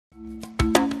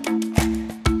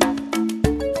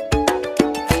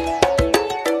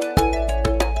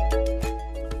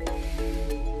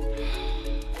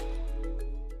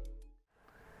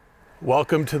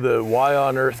Welcome to the Why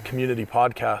on Earth Community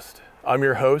Podcast. I'm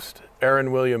your host,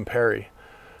 Aaron William Perry,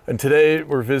 and today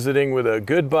we're visiting with a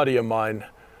good buddy of mine,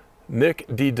 Nick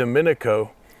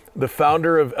DiDomenico, the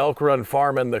founder of Elk Run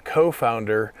Farm and the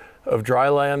co-founder of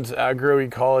Drylands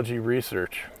Agroecology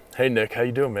Research. Hey Nick, how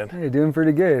you doing, man? Hey, doing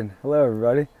pretty good. Hello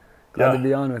everybody. Glad to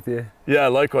be on with you. Yeah,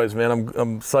 likewise, man.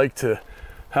 I'm psyched to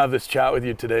have this chat with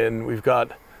you today, and we've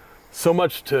got so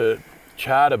much to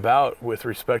chat about with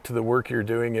respect to the work you're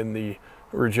doing in the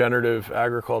regenerative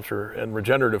agriculture and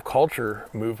regenerative culture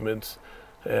movements.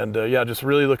 And yeah, just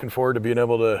really looking forward to being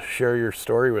able to share your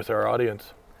story with our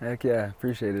audience. Heck yeah,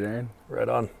 appreciate it, Aaron. Right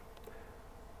on.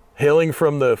 Hailing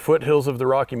from the foothills of the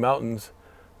Rocky Mountains,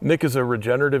 Nick is a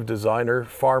regenerative designer,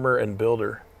 farmer, and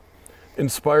builder.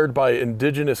 Inspired by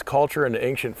indigenous culture and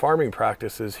ancient farming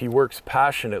practices, he works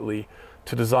passionately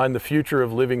to design the future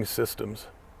of living systems.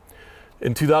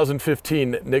 In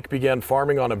 2015, Nick began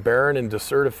farming on a barren and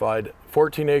desertified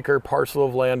 14-acre parcel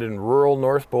of land in rural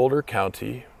North Boulder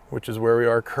County, which is where we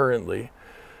are currently,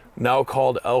 now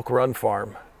called Elk Run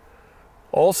Farm.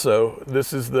 Also,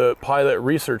 this is the pilot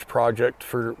research project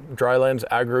for Drylands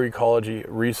Agroecology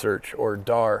Research, or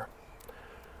DAR.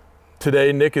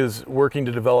 Today, Nick is working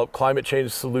to develop climate change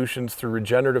solutions through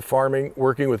regenerative farming,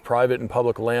 working with private and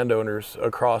public landowners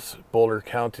across Boulder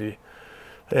County.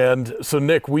 And so,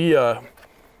 Nick, we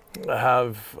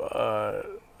have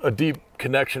a deep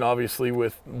connection, obviously,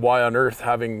 with Why on Earth,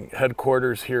 having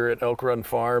headquarters here at Elk Run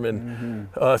Farm, and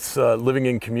us living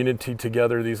in community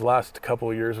together these last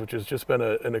couple of years, which has just been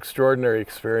an extraordinary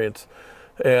experience.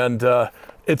 And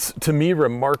it's, to me,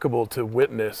 remarkable to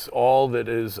witness all that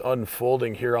is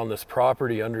unfolding here on this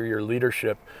property under your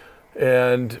leadership.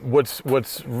 And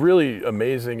what's really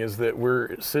amazing is that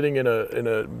we're sitting in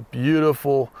a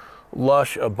beautiful,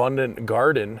 lush, abundant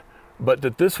garden, but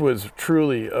that this was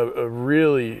truly a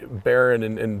really barren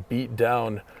and beat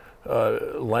down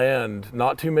land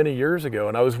not too many years ago.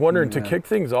 And I was wondering, to kick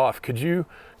things off, could you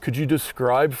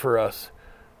describe for us,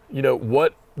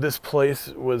 what this place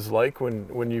was like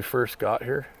when you first got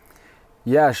here?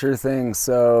 Yeah, sure thing.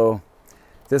 So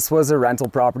this was a rental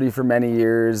property for many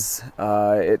years.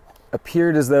 It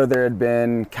appeared as though there had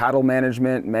been cattle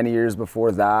management many years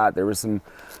before that. There was some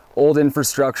old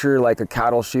infrastructure, like a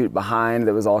cattle chute behind,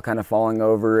 that was all kind of falling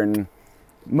over and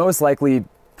most likely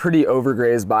pretty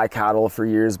overgrazed by cattle for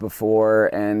years before.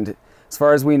 And as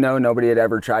far as we know, nobody had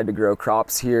ever tried to grow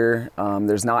crops here.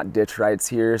 There's not ditch rights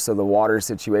here, so the water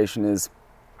situation is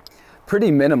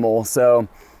pretty minimal. So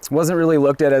it wasn't really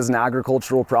looked at as an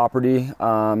agricultural property.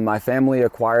 My family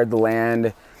acquired the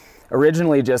land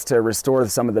originally just to restore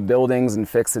some of the buildings and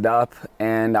fix it up,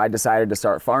 and I decided to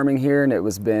start farming here, and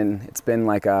it's been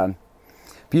like a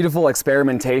beautiful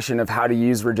experimentation of how to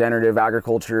use regenerative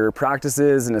agriculture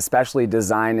practices, and especially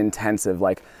design intensive,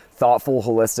 like thoughtful,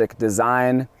 holistic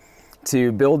design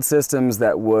to build systems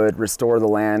that would restore the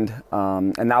land.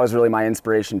 And that was really my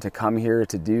inspiration to come here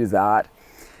to do that.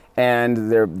 And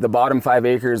the bottom 5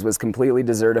 acres was completely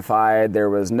desertified. There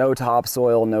was no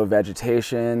topsoil, no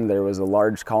vegetation. There was a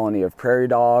large colony of prairie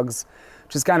dogs,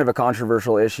 which is kind of a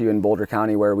controversial issue in Boulder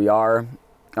County where we are.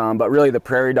 But really the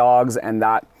prairie dogs and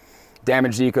that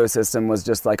damaged ecosystem was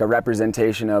just like a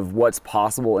representation of what's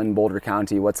possible in Boulder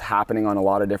County, what's happening on a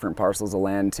lot of different parcels of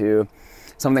land too.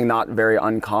 Something not very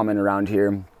uncommon around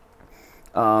here.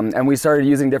 And we started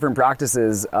using different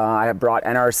practices. I brought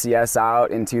NRCS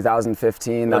out in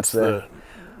 2015. That's the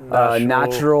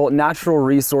Natural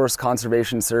Resource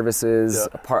Conservation Services,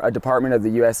 a department of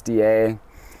the USDA.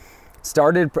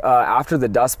 Started after the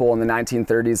Dust Bowl in the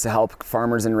 1930s to help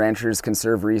farmers and ranchers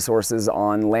conserve resources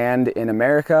on land in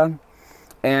America.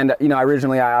 And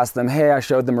originally I asked them, hey, I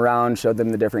showed them around, showed them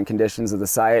the different conditions of the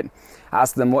site,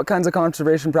 asked them what kinds of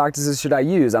conservation practices should I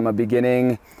use. I'm a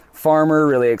beginning farmer,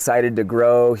 really excited to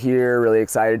grow here, really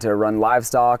excited to run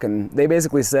livestock. And they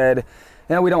basically said,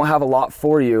 we don't have a lot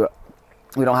for you.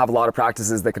 We don't have a lot of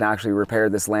practices that can actually repair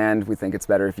this land. We think it's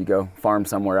better if you go farm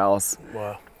somewhere else.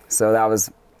 Wow. So that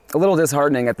was a little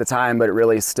disheartening at the time, but it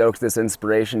really stoked this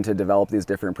inspiration to develop these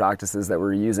different practices that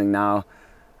we're using now.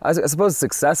 I suppose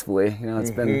successfully. It's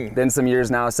been some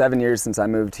years now, 7 years since I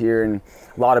moved here, and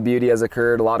a lot of beauty has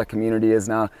occurred. A lot of community has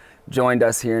now joined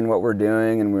us here in what we're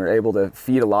doing, and we were able to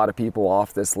feed a lot of people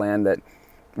off this land that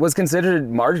was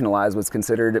considered marginalized, was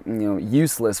considered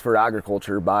useless for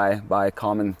agriculture by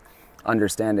common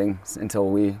understanding until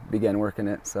we began working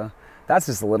it. So that's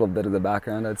just a little bit of the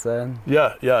background, I'd say.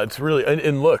 Yeah, it's really,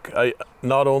 and look,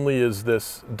 not only is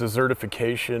this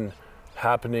desertification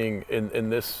happening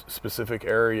in this specific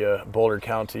area, Boulder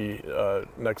County,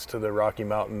 next to the Rocky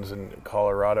Mountains in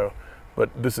Colorado,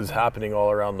 but this is happening all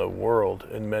around the world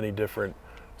in many different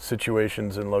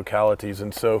situations and localities.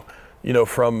 And so, you know,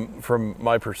 from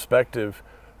my perspective,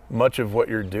 much of what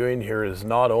you're doing here is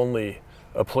not only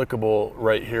applicable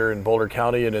right here in Boulder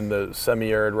County and in the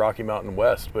semi-arid Rocky Mountain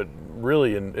West, but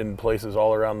really in places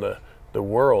all around the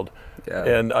world. Yeah,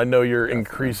 and I know you're definitely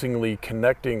increasingly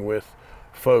connecting with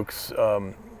folks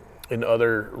in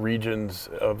other regions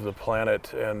of the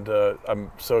planet, and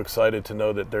I'm so excited to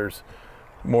know that there's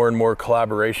more and more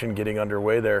collaboration getting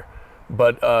underway there.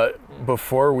 But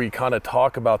before we kind of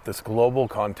talk about this global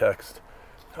context,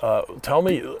 tell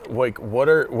me, like, what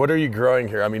are you growing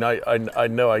here? I mean, I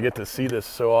know I get to see this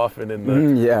so often in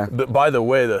the, by the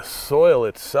way, the soil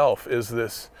itself is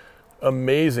this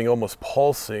amazing, almost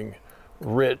pulsing,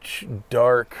 rich,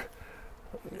 dark,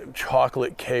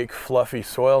 chocolate cake, fluffy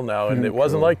soil now, and it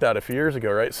wasn't like that a few years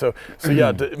ago, right? So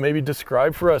yeah, maybe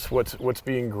describe for us what's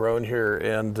being grown here,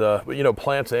 and you know,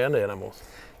 plants and animals.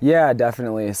 Yeah,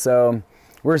 definitely. So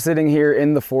we're sitting here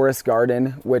in the forest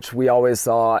garden, which we always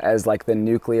saw as like the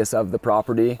nucleus of the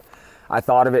property. I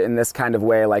thought of it in this kind of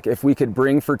way, like if we could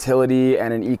bring fertility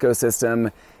and an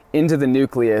ecosystem into the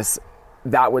nucleus,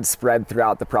 that would spread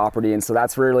throughout the property. And so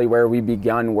that's really where we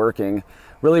begun working,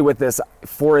 really with this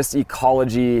forest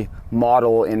ecology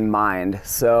model in mind.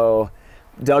 So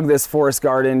dug this forest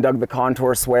garden, dug the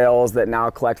contour swales that now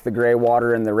collect the gray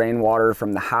water and the rainwater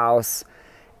from the house,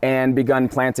 and begun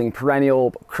planting perennial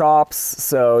crops,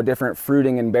 so different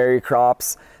fruiting and berry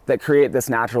crops that create this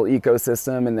natural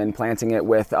ecosystem, and then planting it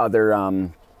with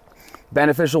other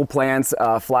beneficial plants,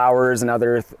 flowers and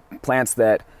other plants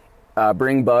that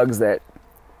bring bugs that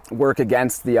work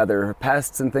against the other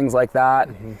pests and things like that.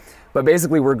 But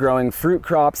basically we're growing fruit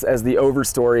crops as the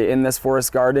overstory in this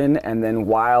forest garden, and then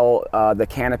while the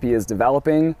canopy is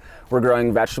developing, we're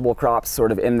growing vegetable crops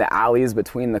sort of in the alleys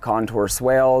between the contour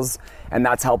swales, and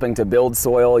that's helping to build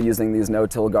soil using these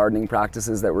no-till gardening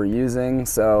practices that we're using.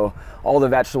 So all the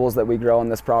vegetables that we grow on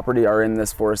this property are in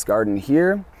this forest garden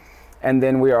here. And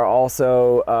then we are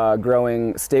also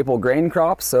growing staple grain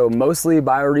crops, so mostly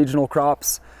bioregional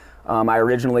crops. I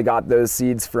originally got those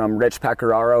seeds from Rich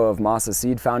Pecoraro of Masa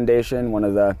Seed Foundation, one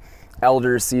of the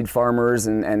elder seed farmers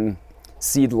and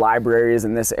seed libraries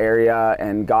in this area,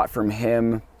 and got from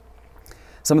him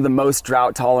some of the most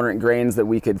drought tolerant grains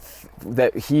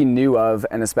that he knew of,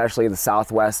 and especially the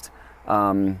Southwest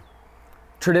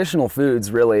traditional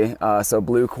foods, really. So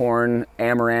blue corn,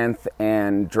 amaranth,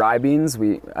 and dry beans.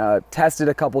 We tested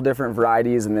a couple different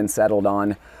varieties and then settled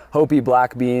on Hopi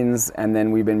Black Beans, and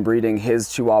then we've been breeding his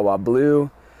Chihuahua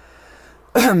Blue.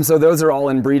 So those are all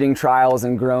in breeding trials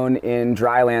and grown in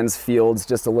Drylands fields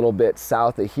just a little bit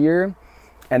south of here.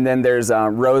 And then there's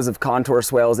rows of contour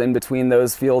swales in between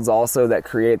those fields also that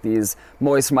create these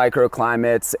moist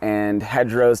microclimates and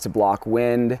hedgerows to block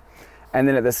wind. And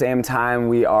then at the same time,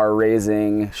 we are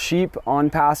raising sheep on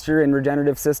pasture in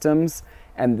regenerative systems.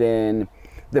 And then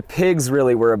the pigs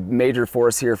really were a major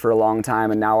force here for a long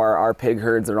time, and now our pig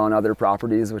herds are on other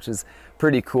properties, which is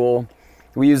pretty cool.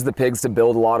 We use the pigs to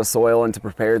build a lot of soil and to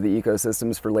prepare the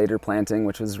ecosystems for later planting,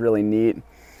 which was really neat.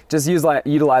 Just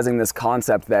utilizing this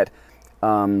concept that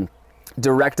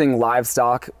directing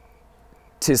livestock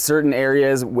to certain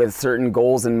areas with certain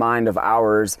goals in mind of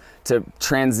ours to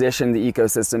transition the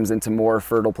ecosystems into more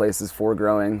fertile places for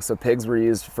growing. So pigs were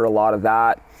used for a lot of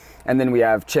that. And then we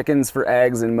have chickens for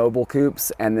eggs in mobile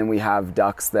coops, and then we have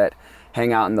ducks that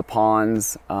hang out in the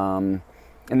ponds. And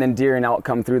then deer and elk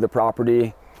come through the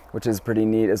property, which is pretty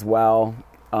neat as well.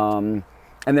 And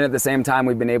then at the same time,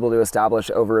 we've been able to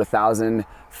establish over 1,000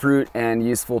 fruit and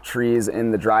useful trees in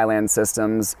the dryland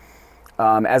systems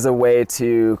as a way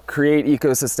to create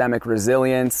ecosystemic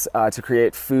resilience, to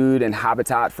create food and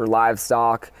habitat for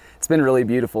livestock. It's been really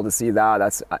beautiful to see that.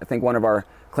 That's, I think, one of our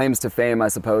claims to fame, I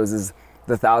suppose, is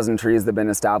the 1,000 trees that have been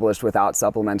established without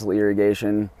supplemental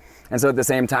irrigation. And so at the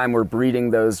same time, we're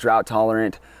breeding those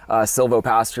drought-tolerant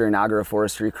silvo-pasture and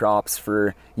agroforestry crops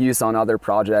for use on other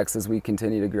projects as we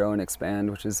continue to grow and expand,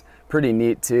 which is pretty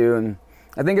neat too. And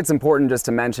I think it's important just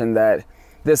to mention that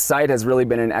this site has really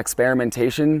been an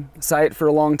experimentation site for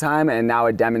a long time, and now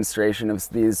a demonstration of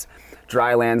these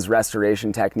drylands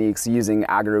restoration techniques using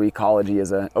agroecology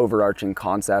as an overarching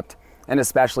concept, and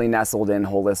especially nestled in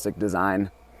holistic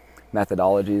design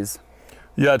methodologies.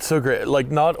 Yeah, it's so great.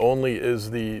 Like, not only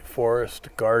is the forest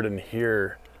garden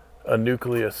here a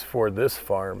nucleus for this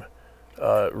farm,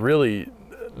 really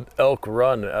Elk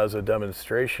Run as a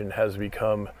demonstration has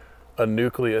become a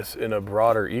nucleus in a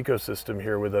broader ecosystem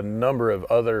here, with a number of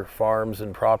other farms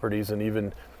and properties and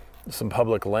even some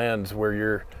public lands where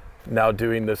you're now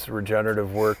doing this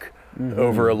regenerative work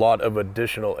over a lot of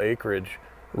additional acreage.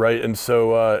 Right, and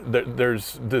so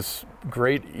there's this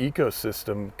great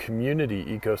ecosystem, community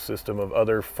ecosystem of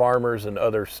other farmers and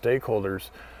other stakeholders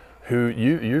who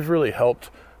you've really helped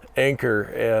anchor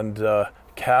and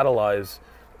catalyze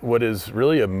what is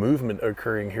really a movement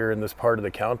occurring here in this part of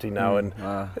the county now. And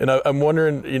I'm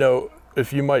wondering, you know,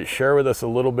 if you might share with us a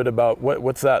little bit about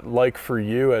what's that like for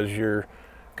you as you're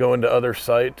going to other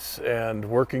sites and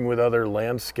working with other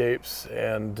landscapes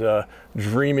and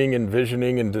dreaming,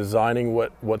 envisioning, and designing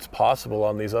what's possible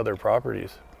on these other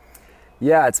properties.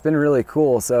 Yeah, it's been really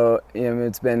cool. So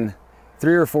it's been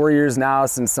 3 or 4 years now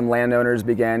since some landowners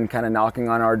began kind of knocking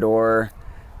on our door,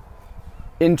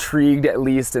 intrigued at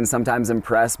least, and sometimes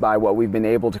impressed by what we've been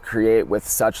able to create with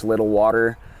such little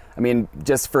water. I mean,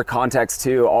 just for context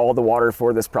too, all the water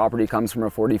for this property comes from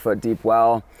a 40-foot deep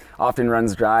well, often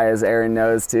runs dry, as Aaron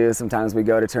knows too. Sometimes we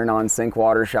go to turn on sink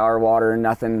water, shower water, and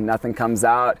nothing comes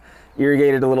out.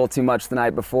 Irrigated a little too much the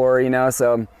night before, you know,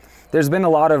 so there's been a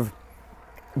lot of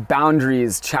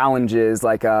boundaries, challenges,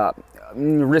 like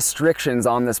restrictions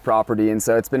on this property. And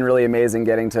so it's been really amazing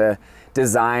getting to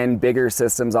design bigger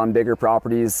systems on bigger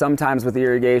properties, sometimes with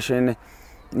irrigation.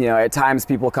 You know, at times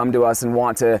people come to us and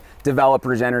want to develop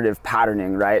regenerative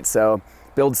patterning, right? So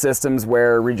build systems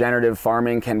where regenerative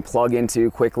farming can plug into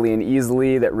quickly and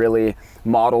easily, that really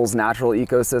models natural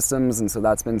ecosystems. And so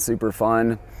that's been super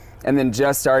fun. And then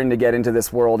just starting to get into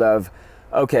this world of,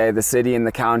 okay, the city and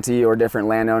the county or different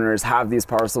landowners have these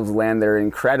parcels of land that are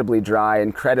incredibly dry,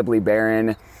 incredibly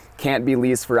barren, can't be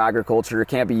leased for agriculture,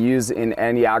 can't be used in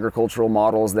any agricultural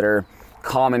models that are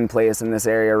commonplace in this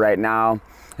area right now.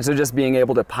 And so just being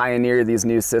able to pioneer these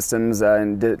new systems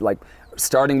and like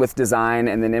starting with design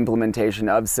and then implementation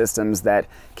of systems that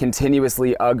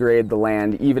continuously upgrade the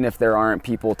land, even if there aren't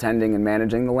people tending and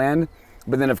managing the land.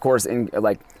 But then of course,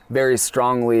 very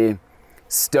strongly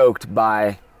stoked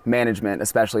by management,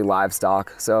 especially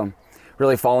livestock. So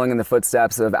really following in the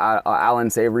footsteps of Alan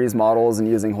Savory's models and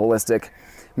using holistic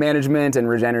management and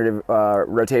regenerative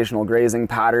rotational grazing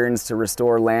patterns to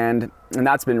restore land. And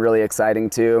that's been really exciting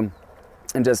too.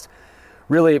 And just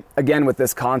really, again, with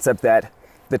this concept that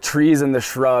the trees and the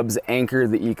shrubs anchor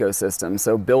the ecosystem.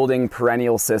 So building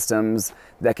perennial systems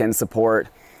that can support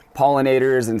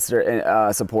pollinators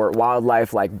and support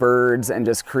wildlife like birds, and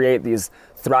just create these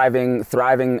thriving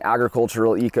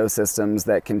agricultural ecosystems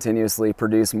that continuously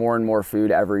produce more and more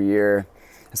food every year.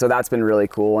 So that's been really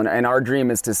cool. And our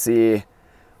dream is to see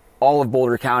all of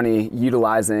Boulder County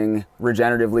utilizing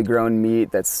regeneratively grown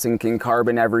meat that's sinking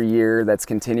carbon every year, that's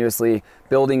continuously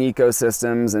building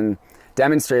ecosystems and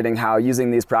demonstrating how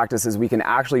using these practices we can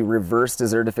actually reverse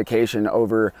desertification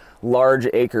over large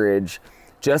acreage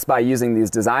just by using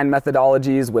these design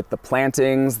methodologies with the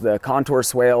plantings, the contour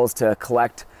swales to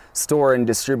collect, store, and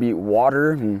distribute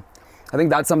water. And I think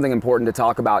that's something important to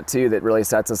talk about too that really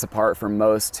sets us apart from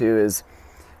most too, is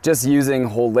just using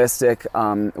holistic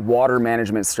water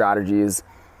management strategies,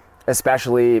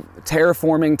 especially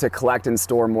terraforming to collect and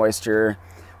store moisture,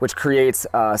 which creates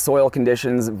soil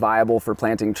conditions viable for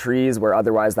planting trees where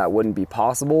otherwise that wouldn't be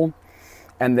possible.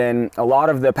 And then a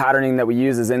lot of the patterning that we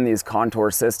use is in these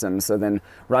contour systems. So then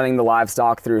running the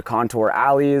livestock through contour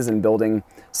alleys and building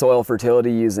soil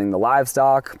fertility using the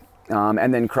livestock,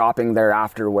 and then cropping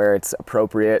thereafter where it's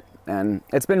appropriate. And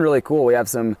it's been really cool. We have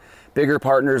some bigger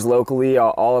partners locally.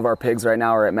 All of our pigs right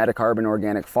now are at Metacarbon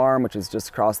Organic Farm, which is just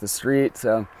across the street.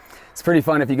 So it's pretty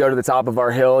fun. If you go to the top of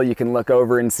our hill, you can look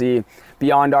over and see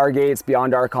beyond our gates,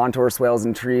 beyond our contour swales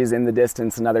and trees, in the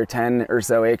distance, another 10 or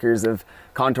so acres of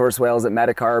contour swales at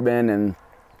Metacarbon. And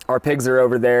our pigs are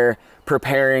over there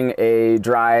preparing a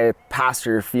dry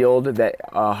pasture field that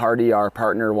Hearty, our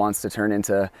partner, wants to turn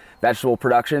into vegetable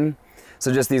production.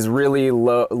 So just these really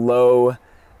low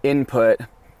input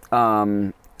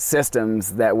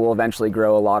systems that will eventually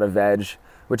grow a lot of veg,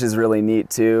 which is really neat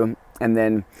too. And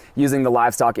then using the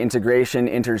livestock integration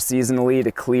interseasonally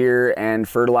to clear and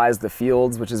fertilize the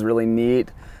fields, which is really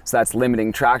neat. So that's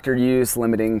limiting tractor use,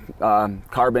 limiting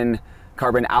carbon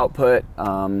output.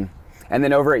 And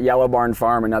then over at Yellow Barn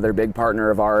Farm, another big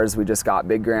partner of ours, we just got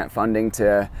big grant funding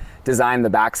to design the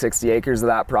back 60 acres of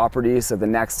that property. So the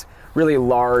next really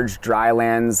large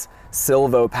drylands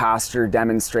silvo-pasture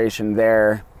demonstration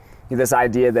there. This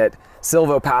idea that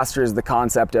silvo-pasture is the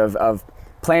concept of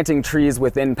planting trees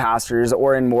within pastures,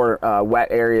 or in more wet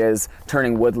areas,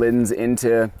 turning woodlands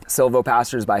into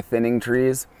silvo-pastures by thinning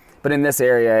trees. But in this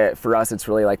area, for us, it's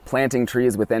really like planting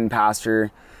trees within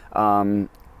pasture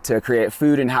to create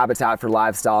food and habitat for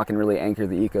livestock and really anchor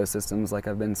the ecosystems, like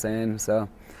I've been saying. So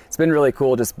it's been really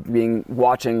cool just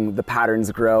watching the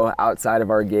patterns grow outside of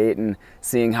our gate and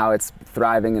seeing how it's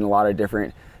thriving in a lot of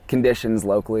different conditions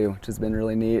locally, which has been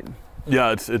really neat.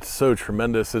 Yeah, it's so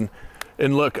tremendous. And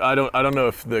look, I don't know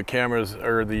if the cameras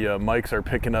or the mics are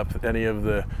picking up any of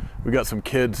the. We got some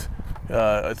kids.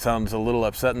 It sounds a little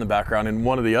upset in the background. And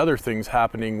one of the other things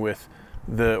happening with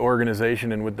the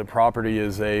organization and with the property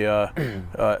is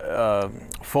a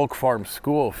folk farm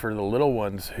school for the little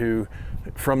ones who,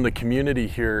 from the community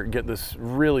here, get this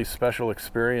really special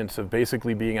experience of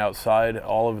basically being outside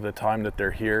all of the time that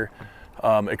they're here,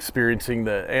 experiencing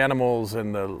the animals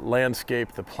and the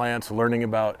landscape, the plants, learning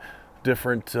about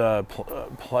different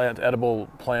edible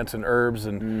plants and herbs,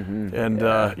 and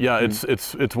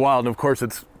it's wild. And of course,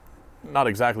 it's not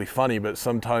exactly funny, but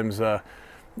sometimes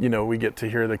you know, we get to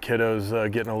hear the kiddos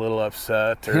getting a little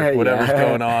upset or whatever's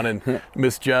going on, and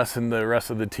Miss Jess and the rest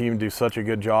of the team do such a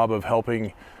good job of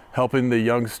helping the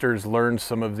youngsters learn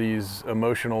some of these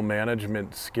emotional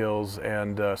management skills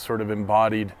and sort of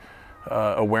embodied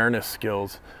awareness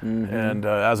skills. And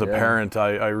as a parent,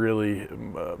 I really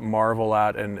marvel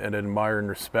at and admire and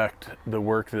respect the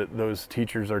work that those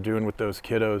teachers are doing with those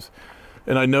kiddos.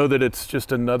 And I know that it's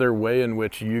just another way in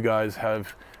which you guys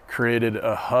have created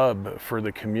a hub for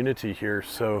the community here.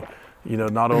 So, you know,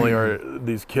 not only are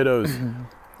these kiddos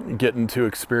getting to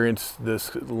experience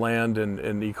this land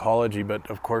and ecology, but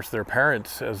of course their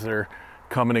parents, as they're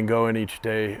coming and going each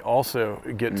day, also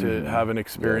get to have an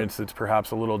experience that's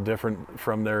perhaps a little different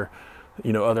from their,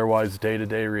 you know, otherwise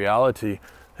day-to-day reality.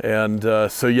 And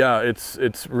so yeah,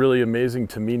 it's really amazing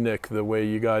to me, Nick, the way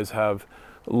you guys have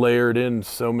layered in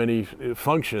so many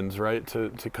functions, right? To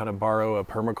kind of borrow a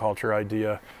permaculture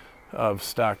idea of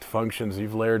stacked functions.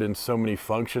 You've layered in so many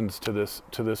functions to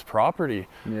this property,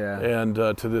 and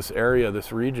to this area,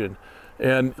 this region.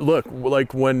 And look,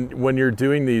 like when you're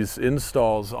doing these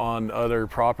installs on other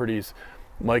properties,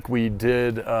 like we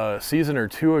did a season or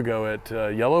two ago at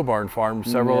Yellow Barn Farm,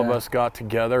 several of us got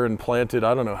together and planted,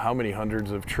 I don't know how many hundreds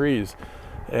of trees.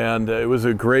 And it was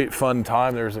a great fun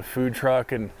time. There was a food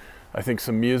truck and I think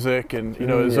some music, and you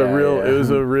know, it was it was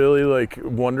a really like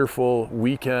wonderful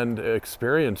weekend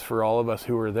experience for all of us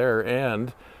who were there.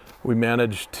 And we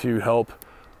managed to help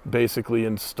basically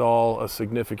install a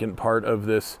significant part of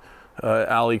this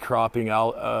alley cropping,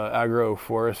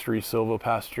 agroforestry,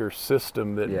 silvo-pasture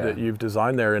system that you've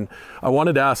designed there. And I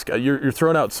wanted to ask, you're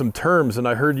throwing out some terms, and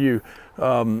I heard you,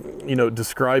 you know,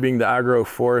 describing the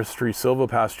agroforestry,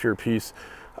 silvo-pasture piece.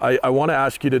 I want to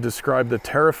ask you to describe the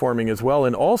terraforming as well,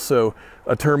 and also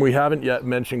a term we haven't yet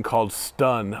mentioned called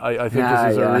S.T.U.N. I think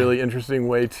this is a really interesting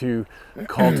way to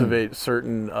cultivate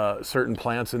certain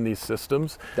plants in these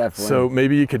systems. Definitely. So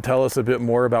maybe you could tell us a bit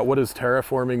more about what does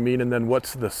terraforming mean, and then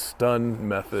what's the S.T.U.N.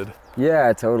 method?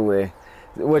 Yeah, totally.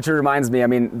 Which reminds me, I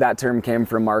mean, that term came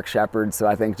from Mark Shepard, so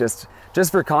I think just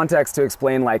for context to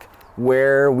explain like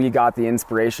where we got the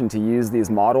inspiration to use these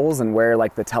models and where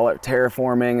like the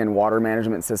terraforming and water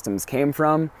management systems came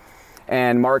from.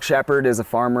 And Mark Shepard is a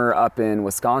farmer up in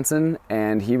Wisconsin,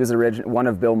 and he was one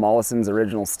of Bill Mollison's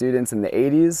original students in the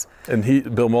 80s.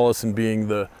 And Bill Mollison being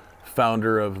the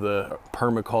founder of the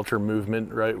permaculture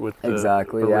movement, right? With the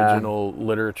original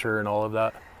literature and all of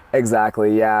that.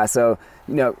 Exactly, yeah. So,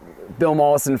 you know, Bill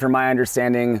Mollison, from my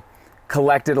understanding,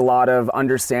 collected a lot of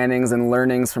understandings and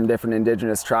learnings from different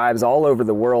indigenous tribes all over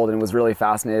the world, and was really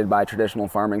fascinated by traditional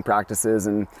farming practices,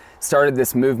 and started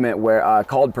this movement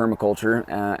called permaculture.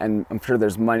 And I'm sure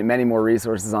there's many more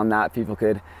resources on that people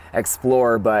could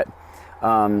explore. But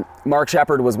Mark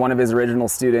Shepard was one of his original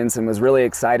students and was really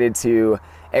excited to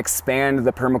expand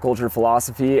the permaculture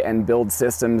philosophy and build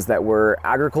systems that were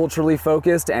agriculturally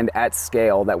focused and at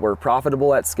scale, that were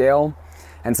profitable at scale.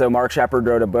 And so Mark Shepard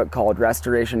wrote a book called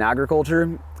Restoration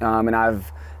Agriculture, and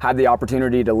I've had the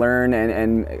opportunity to learn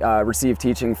and receive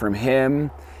teaching from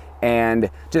him, and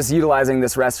just utilizing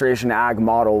this restoration ag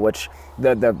model, which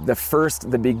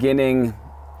the beginning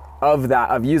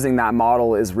of using that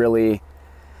model is really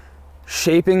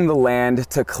shaping the land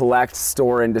to collect,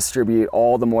 store, and distribute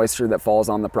all the moisture that falls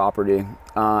on the property.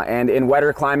 And in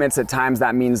wetter climates, at times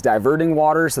that means diverting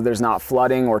water so there's not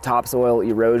flooding or topsoil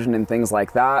erosion and things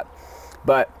like that.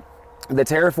 But the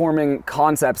terraforming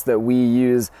concepts that we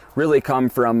use really come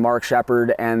from Mark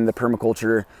Shepard and the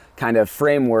permaculture kind of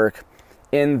framework,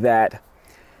 in that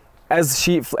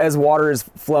as water is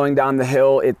flowing down the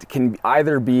hill, it can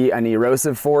either be an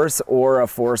erosive force or a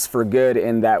force for good,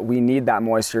 in that we need that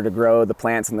moisture to grow the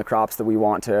plants and the crops that we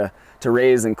want to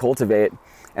raise and cultivate.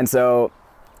 And so,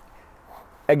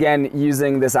 again,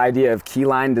 using this idea of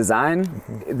keyline design,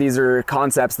 these are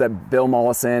concepts that Bill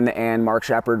Mollison and Mark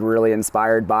Shepard were really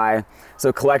inspired by.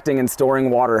 So collecting and storing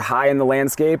water high in the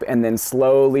landscape and then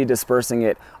slowly dispersing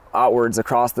it outwards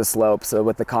across the slope. So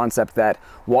with the concept that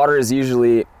water is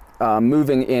usually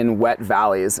moving in wet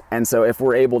valleys. And so if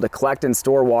we're able to collect and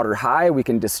store water high, we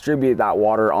can distribute that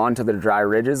water onto the dry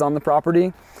ridges on the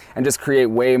property and just create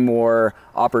way more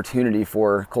opportunity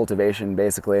for cultivation,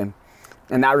 basically.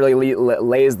 And that really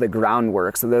lays the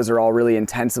groundwork. So those are all really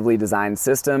intensively designed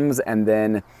systems and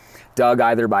then dug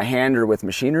either by hand or with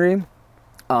machinery.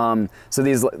 So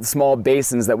these small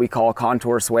basins that we call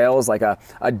contour swales, like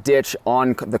a ditch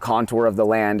on the contour of the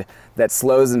land that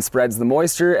slows and spreads the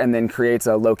moisture and then creates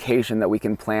a location that we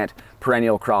can plant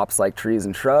perennial crops like trees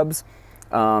and shrubs.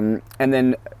 And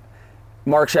then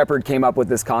Mark Shepard came up with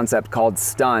this concept called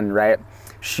S.T.U.N, right?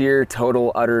 Sheer,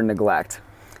 total, utter neglect.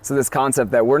 So this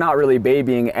concept that we're not really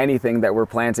babying anything that we're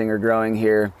planting or growing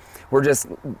here. We're just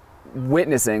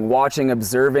witnessing, watching,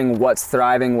 observing what's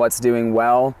thriving, what's doing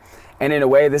well. And in a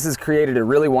way, this has created a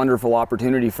really wonderful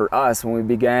opportunity for us. When we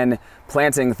began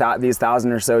planting these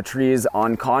 1,000 or so trees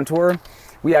on contour,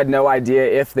 we had no idea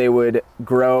if they would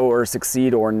grow or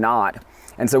succeed or not.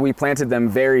 And so we planted them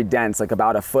very dense, like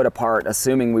about a foot apart,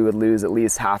 assuming we would lose at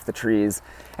least half the trees.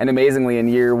 And amazingly, in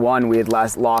year one, we had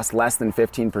lost less than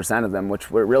 15% of them,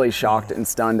 which really shocked and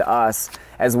stunned us,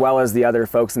 as well as the other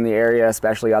folks in the area,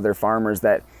 especially other farmers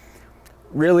that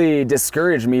really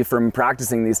discouraged me from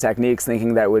practicing these techniques,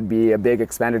 thinking that would be a big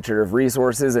expenditure of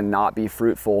resources and not be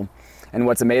fruitful. And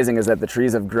what's amazing is that the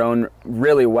trees have grown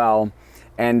really well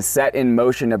and set in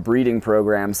motion a breeding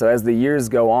program. So as the years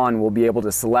go on, we'll be able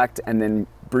to select and then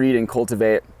breed and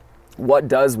cultivate what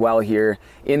does well here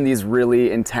in these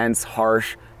really intense,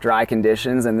 harsh, dry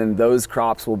conditions, and then those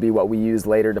crops will be what we use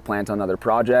later to plant on other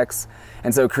projects.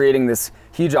 And so creating this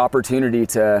huge opportunity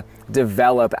to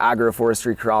develop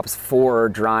agroforestry crops for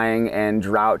drying and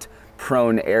drought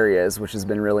prone areas, which has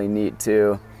been really neat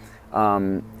too.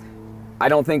 I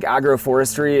don't think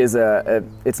agroforestry is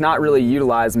it's not really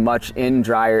utilized much in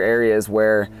drier areas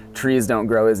where trees don't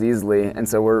grow as easily. And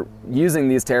so we're using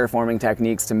these terraforming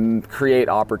techniques to create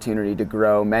opportunity to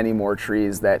grow many more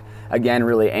trees that, again,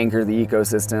 really anchor the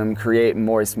ecosystem, create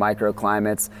moist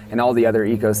microclimates, and all the other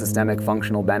ecosystemic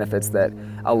functional benefits that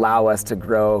allow us to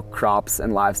grow crops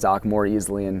and livestock more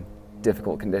easily in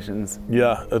difficult conditions.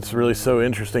 Yeah, that's really so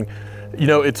interesting. You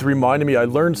know, it's reminded me, I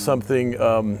learned something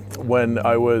when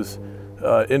I was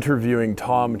interviewing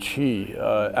Tom Chi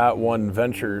at One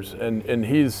Ventures, and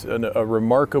he's a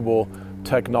remarkable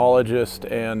technologist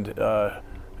and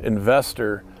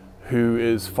investor who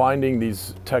is finding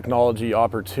these technology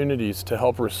opportunities to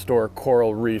help restore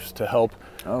coral reefs, to help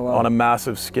on a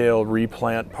massive scale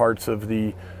replant parts of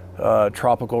the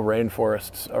tropical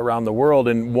rainforests around the world.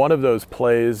 And one of those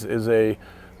plays is a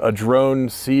drone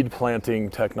seed planting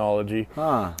technology.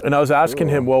 And I was asking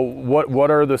him, well,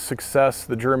 what are the success,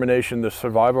 the germination, the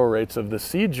survival rates of the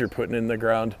seeds you're putting in the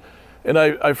ground? And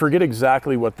I forget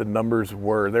exactly what the numbers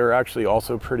were. They were actually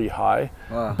also pretty high.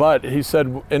 But he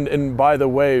said, and by the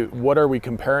way, what are we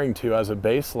comparing to as a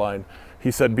baseline?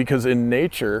 He said, because in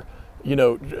nature, you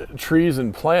know, trees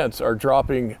and plants are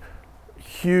dropping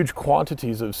huge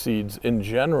quantities of seeds in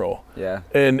general.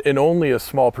 And only a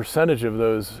small percentage of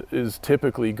those is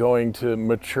typically going to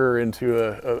mature into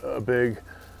a big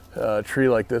tree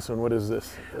like this one. What is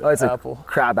this? Oh, it's apple. A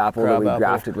crab apple that we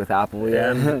grafted with apple.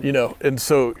 And, you know, and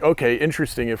so, okay,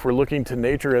 interesting. If we're looking to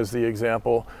nature as the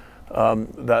example,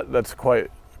 that's quite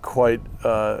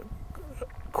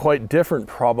different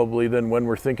probably than when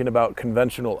we're thinking about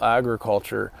conventional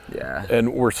agriculture.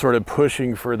 And we're sort of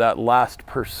pushing for that last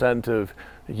 % of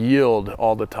yield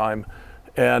all the time.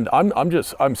 And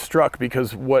I'm struck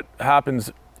because what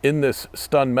happens in this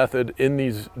S.T.U.N method in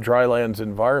these drylands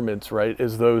environments, right,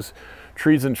 is those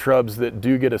trees and shrubs that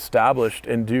do get established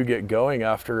and do get going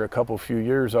after a couple few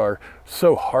years are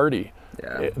so hardy.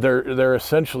 They're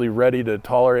essentially ready to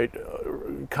tolerate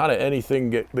kind of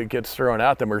anything that gets thrown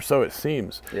at them, or so it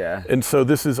seems. And so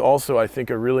this is also, I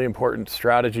think, a really important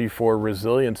strategy for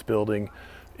resilience building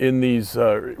in these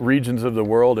regions of the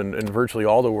world, and virtually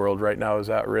all the world right now is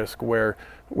at risk, where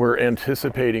we're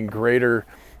anticipating greater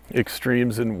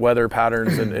extremes in weather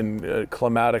patterns and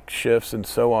climatic shifts and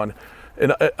so on.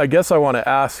 And I guess I want to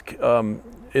ask,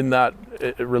 in that,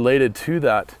 related to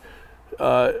that,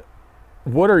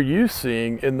 what are you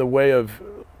seeing in the way of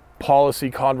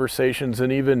policy conversations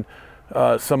and even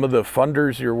some of the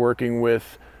funders you're working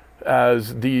with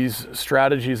as these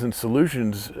strategies and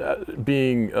solutions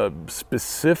being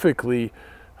specifically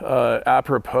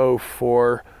apropos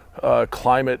for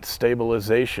climate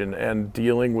stabilization and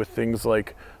dealing with things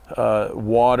like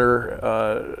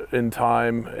water in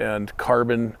time and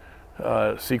carbon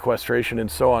sequestration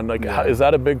and so on? Like, is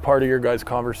that a big part of your guys'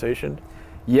 conversation?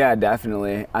 Yeah,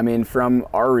 definitely. I mean, from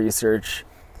our research,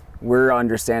 we're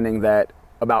understanding that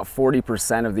about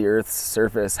 40% of the Earth's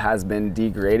surface has been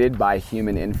degraded by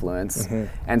human influence.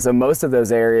 And so most of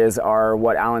those areas are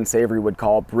what Alan Savory would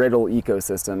call brittle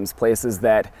ecosystems, places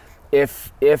that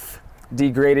if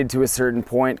degraded to a certain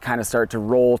point, kind of start to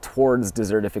roll towards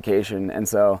desertification. And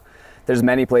so there's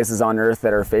many places on Earth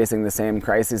that are facing the same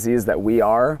crises that we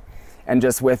are. And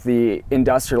just with the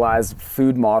industrialized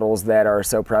food models that are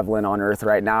so prevalent on Earth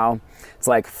right now, it's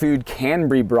like food can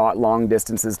be brought long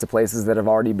distances to places that have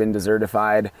already been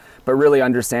desertified, but really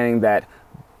understanding that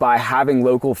by having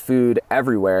local food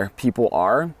everywhere people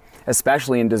are,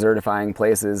 especially in desertifying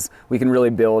places, we can really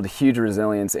build huge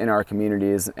resilience in our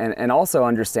communities. And also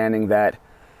understanding that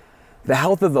the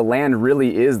health of the land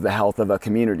really is the health of a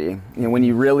community. You know, when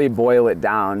you really boil it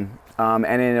down,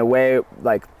 and in a way,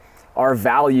 like, our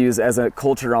values as a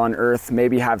culture on Earth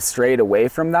maybe have strayed away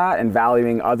from that and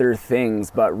valuing other things,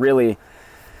 but really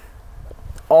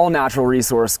all natural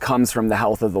resource comes from the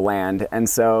health of the land. And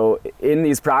so in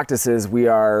these practices, we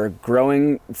are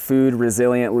growing food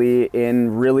resiliently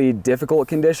in really difficult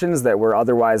conditions that were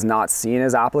otherwise not seen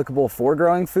as applicable for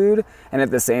growing food. And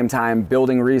at the same time,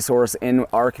 building resource in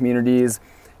our communities,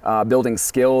 building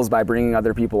skills by bringing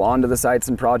other people onto the sites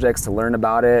and projects to learn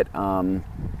about it.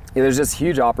 There's just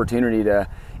huge opportunity to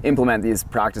implement these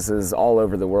practices all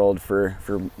over the world for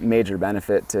major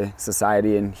benefit to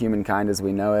society and humankind as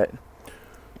we know it.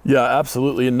 Yeah,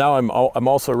 absolutely. And now I'm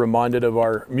also reminded of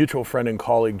our mutual friend and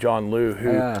colleague, John Liu,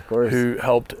 who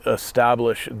helped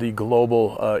establish the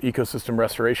global ecosystem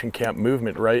restoration camp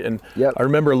movement, right? And I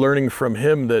remember learning from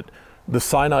him that the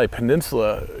Sinai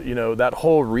Peninsula, you know, that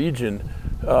whole region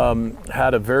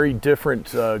had a very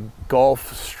different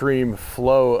Gulf Stream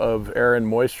flow of air and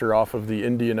moisture off of the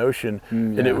Indian Ocean.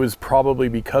 And it was probably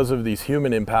because of these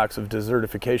human impacts of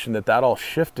desertification that all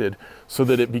shifted so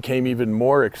that it became even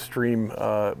more extreme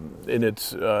in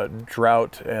its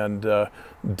drought and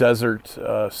desert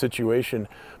situation.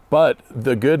 But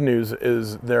the good news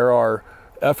is there are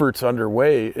efforts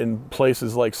underway in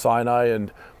places like Sinai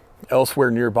and elsewhere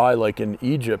nearby, like in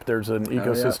Egypt. There's an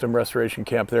ecosystem restoration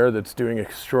camp there that's doing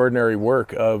extraordinary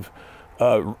work of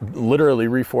literally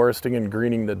reforesting and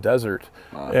greening the desert.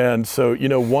 And so, you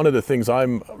know, one of the things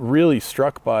I'm really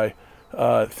struck by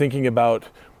thinking about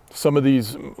some of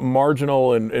these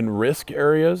marginal and risk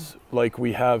areas like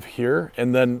we have here,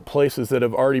 and then places that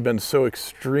have already been so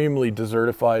extremely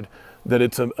desertified that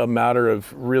it's a matter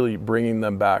of really bringing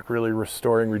them back, really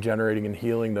restoring, regenerating, and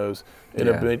healing those in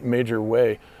a major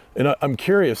way. And I'm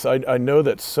curious, I know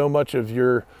that so much of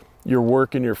your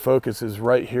work and your focus is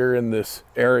right here in this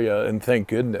area, and thank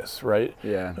goodness, right?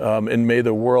 Yeah. And may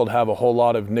the world have a whole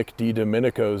lot of Nick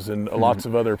DiDomenicos and lots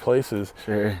of other places.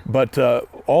 Sure. But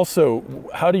also,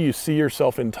 how do you see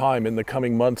yourself in time, in the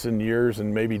coming months and years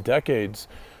and maybe decades,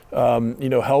 you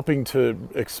know, helping to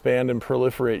expand and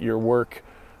proliferate your work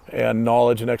and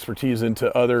knowledge and expertise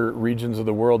into other regions of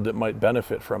the world that might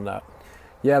benefit from that?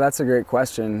 Yeah, that's a great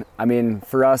question. I mean,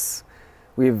 for us,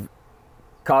 we've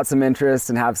caught some interest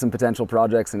and have some potential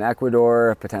projects in Ecuador,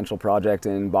 a potential project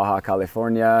in Baja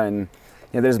California, and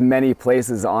you know, there's many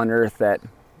places on Earth that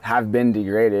have been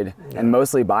degraded, and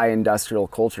mostly by industrial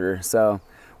culture. So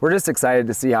we're just excited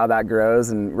to see how that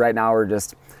grows, and right now we're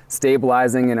just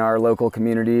stabilizing in our local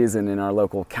communities and in our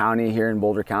local county here in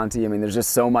Boulder County. I mean, there's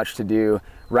just so much to do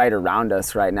right around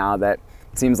us right now that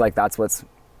it seems like that's what's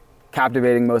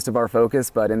captivating most of our focus,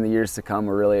 but in the years to come,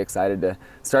 we're really excited to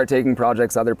start taking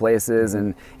projects other places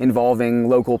and involving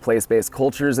local place-based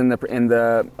cultures in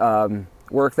the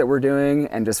work that we're doing,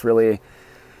 and just really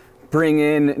bring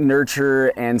in,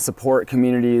 nurture, and support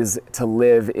communities to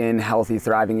live in healthy,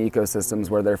 thriving ecosystems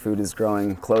where their food is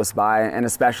growing close by, and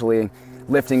especially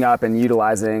lifting up and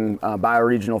utilizing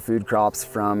bioregional food crops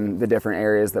from the different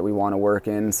areas that we want to work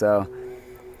in. So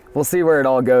we'll see where it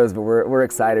all goes, but we're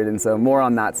excited, and so more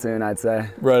on that soon, I'd say.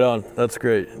 Right on. That's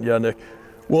great. Yeah, Nick.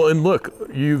 Well, and look,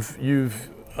 you've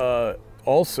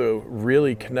also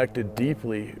really connected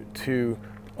deeply to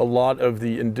a lot of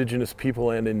the indigenous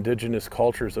people and indigenous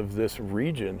cultures of this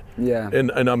region. Yeah.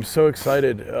 And I'm so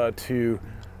excited to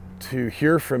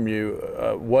hear from you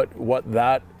what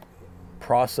that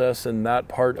process and that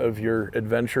part of your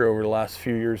adventure over the last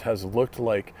few years has looked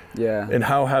like. Yeah. And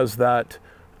how has that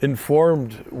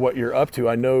informed what you're up to?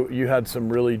 I know you had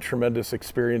some really tremendous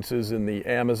experiences in the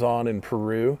Amazon and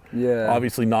Peru. Yeah.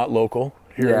 Obviously not local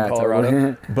here in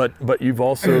Colorado, totally. but you've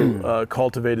also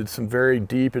cultivated some very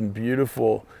deep and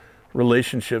beautiful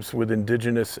relationships with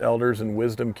indigenous elders and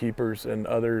wisdom keepers and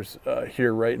others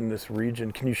here right in this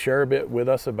region. Can you share a bit with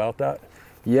us about that?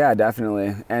 Yeah,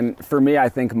 definitely. And for me, I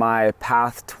think my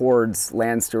path towards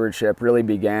land stewardship really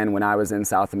began when I was in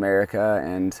South America,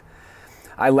 and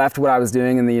I left what I was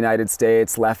doing in the United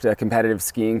States, left a competitive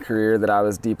skiing career that I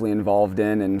was deeply involved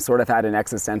in, and sort of had an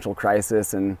existential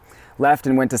crisis, and left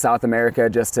and went to South America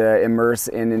just to immerse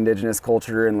in indigenous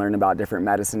culture and learn about different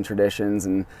medicine traditions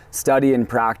and study and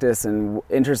practice. And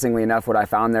interestingly enough, what I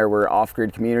found there were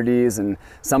off-grid communities, and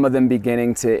some of them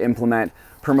beginning to implement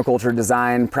permaculture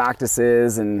design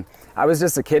practices. And I was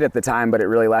just a kid at the time, but it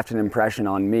really left an impression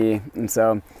on me. And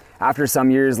so after some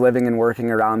years living and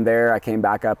working around there, I came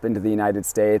back up into the United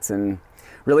States, and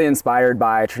really inspired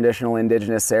by traditional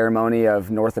indigenous ceremony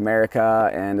of North America,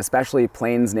 and especially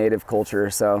Plains native culture.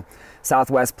 So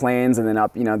Southwest Plains, and then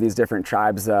up, you know, these different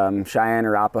tribes, Cheyenne,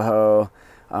 Arapaho,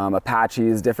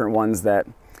 Apaches, different ones that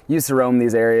used to roam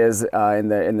these areas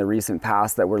in the recent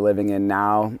past that we're living in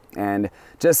now. And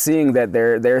just seeing that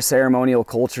their ceremonial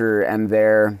culture and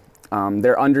their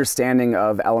understanding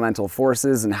of elemental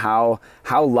forces and how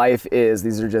life is,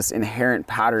 these are just inherent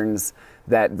patterns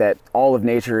that all of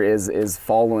nature is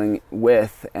following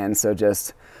with. And so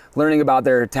just learning about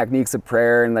their techniques of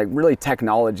prayer, and like really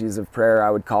technologies of prayer, I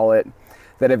would call it,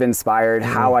 that have inspired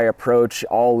how I approach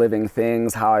all living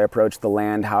things, how I approach the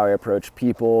land, how I approach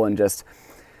people, and just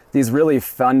these really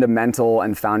fundamental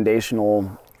and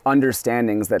foundational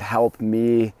understandings that help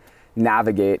me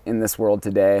navigate in this world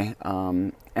today.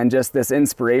 And just this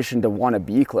inspiration to want to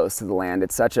be close to the land.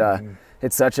 It's such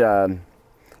a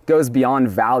goes beyond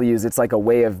values. It's like a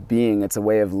way of being, it's a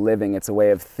way of living, it's a way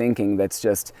of thinking that's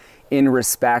just in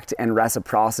respect and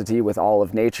reciprocity with all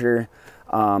of nature.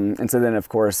 And so then, of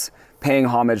course, paying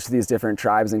homage to these different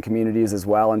tribes and communities as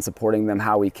well, and supporting them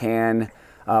how we can.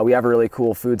 We have a really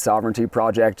cool food sovereignty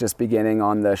project just beginning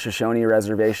on the Shoshone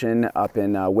Reservation up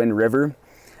in Wind River.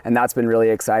 And that's been really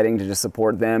exciting to just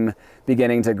support them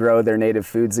beginning to grow their native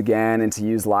foods again, and to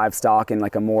use livestock in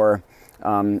like a more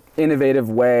innovative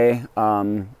way,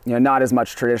 you know, not as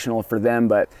much traditional for them,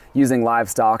 but using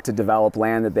livestock to develop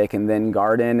land that they can then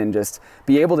garden and just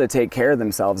be able to take care of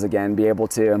themselves again, be able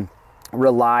to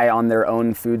rely on their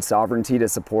own food sovereignty to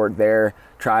support their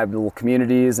tribal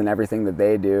communities and everything that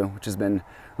they do, which has been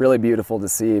really beautiful to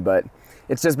see. But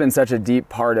it's just been such a deep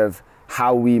part of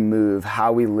how we move,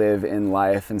 how we live in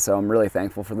life. And so I'm really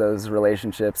thankful for those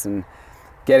relationships and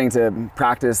getting to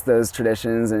practice those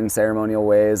traditions in ceremonial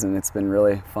ways. And it's been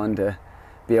really fun to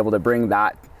be able to bring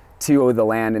that to the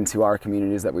land and to our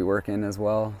communities that we work in as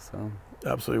well. So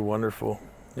absolutely wonderful.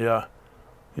 Yeah.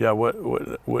 Yeah, what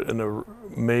an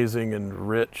amazing and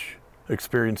rich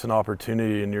experience and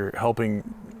opportunity, and you're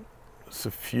helping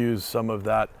suffuse some of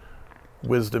that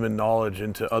wisdom and knowledge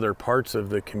into other parts of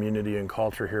the community and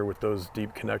culture here with those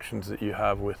deep connections that you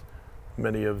have with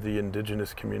many of the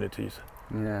indigenous communities.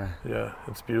 Yeah,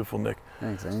 it's beautiful, Nick.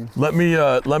 Thanks, Amy. Let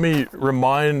me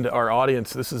remind our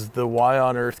audience, this is the Why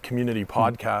on Earth Community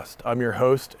Podcast. I'm your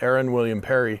host, Aaron William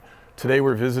Perry. Today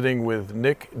we're visiting with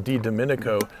Nick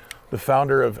DiDomenico, the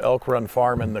founder of Elk Run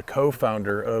Farm and the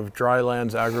co-founder of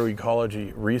Drylands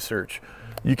Agroecology Research.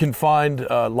 You can find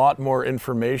a lot more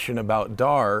information about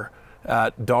DAR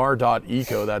at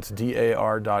dar.eco, that's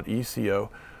dar.eco.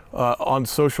 On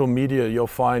social media, you'll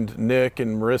find Nick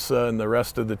and Marissa and the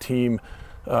rest of the team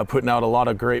putting out a lot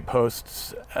of great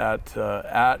posts at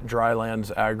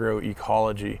Drylands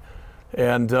Agroecology.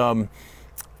 And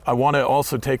I want to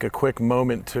also take a quick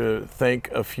moment to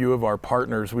thank a few of our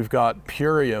partners. We've got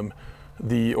Purium,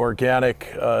 the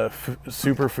organic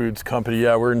superfoods company.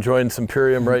 Yeah, we're enjoying some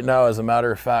Purium right now. As a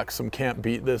matter of fact, some Can't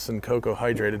Beat This and Cocoa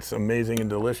Hydrate. It's amazing and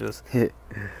delicious. And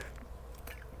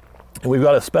we've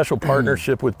got a special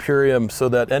partnership with Purium so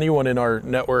that anyone in our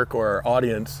network or our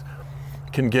audience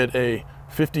can get a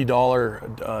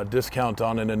 $50 discount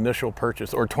on an initial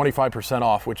purchase, or 25%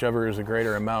 off, whichever is a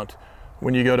greater amount,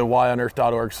 when you go to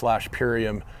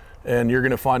whyonearth.org/Purium. And you're going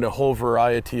to find a whole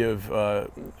variety of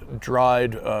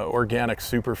dried organic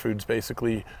superfoods,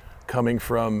 basically coming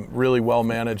from really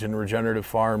well-managed and regenerative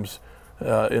farms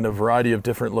in a variety of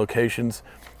different locations.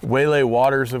 Waylay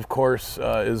Waters, of course,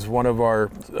 is one of our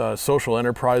social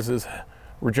enterprises,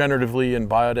 regeneratively and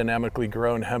biodynamically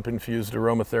grown hemp-infused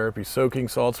aromatherapy soaking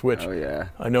salts, which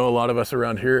I know a lot of us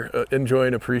around here enjoy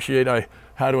and appreciate. I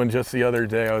had one just the other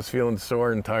day. I was feeling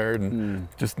sore and tired and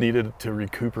just needed to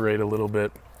recuperate a little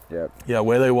bit. Yeah,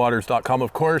 waylaywaters.com.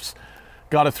 Of course,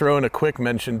 got to throw in a quick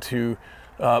mention to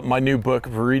my new book,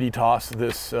 Veriditas,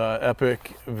 this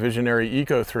epic visionary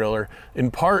eco-thriller, in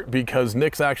part because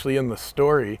Nick's actually in the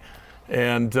story,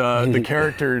 and the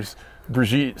characters,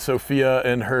 Brigitte, Sophia,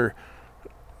 and her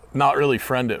not really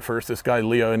friend at first, this guy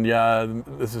Leo, and yeah,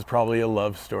 this is probably a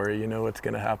love story, you know what's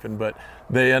going to happen, but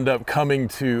they end up coming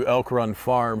to Elk Run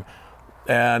Farm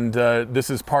And this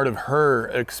is part of her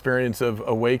experience of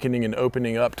awakening and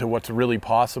opening up to what's really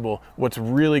possible, what's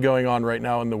really going on right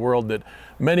now in the world that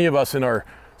many of us in our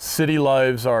city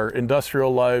lives, our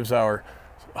industrial lives, our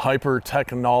hyper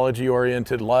technology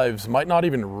oriented lives might not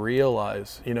even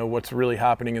realize, you know, what's really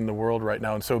happening in the world right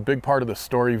now. And so a big part of the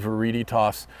story,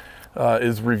 Veriditas,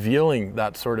 is revealing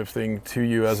that sort of thing to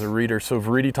you as a reader. So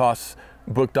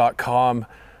veriditasbook.com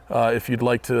if you'd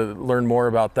like to learn more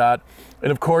about that.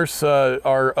 And of course,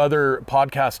 our other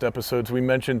podcast episodes, we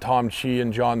mentioned Tom Chi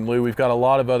and John Liu. We've got a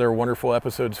lot of other wonderful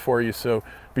episodes for you. So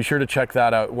be sure to check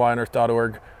that out.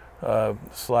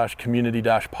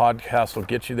 whyearth.org/community-podcast will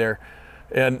get you there.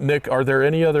 And Nick, are there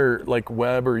any other like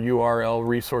web or URL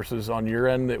resources on your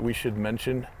end that we should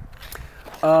mention?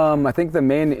 I think the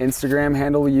main Instagram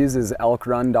handle we use is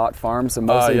elkrun.farm, so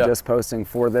mostly just posting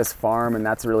for this farm, and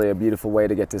that's really a beautiful way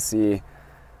to get to see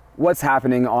what's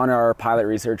happening on our pilot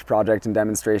research project and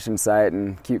demonstration site,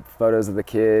 and cute photos of the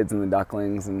kids and the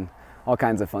ducklings and all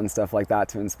kinds of fun stuff like that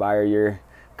to inspire your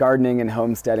gardening and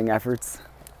homesteading efforts.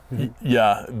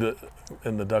 Yeah,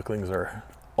 and the ducklings are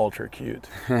ultra cute.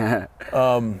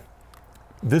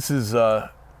 This is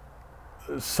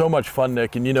so much fun,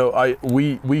 Nick, and you know,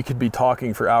 we could be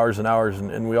talking for hours and hours,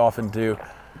 and we often do.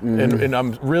 And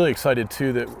I'm really excited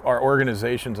too that our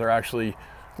organizations are actually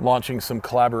launching some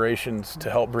collaborations to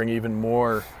help bring even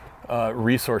more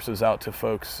resources out to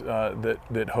folks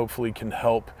that hopefully can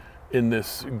help in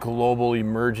this global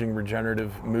emerging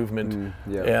regenerative movement.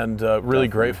 And really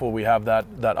grateful we have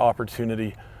that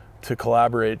opportunity to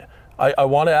collaborate. I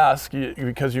want to ask you,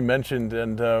 because you mentioned,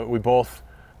 and we both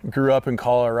grew up in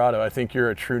Colorado. I think you're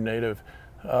a true native.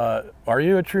 Are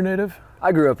you a true native?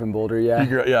 I grew up in Boulder,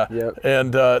 yeah. Yep.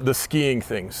 And the skiing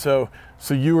thing. So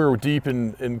you were deep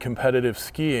in competitive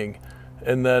skiing,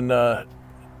 and then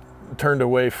turned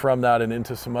away from that and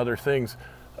into some other things.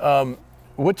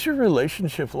 What's your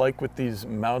relationship like with these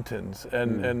mountains?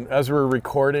 And as we're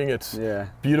recording, it's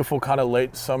beautiful, kind of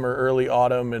late summer, early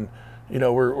autumn, and you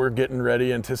know, we're getting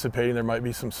ready, anticipating there might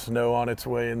be some snow on its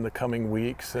way in the coming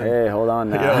weeks. And, hey, hold on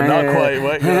now. Yeah, not quite.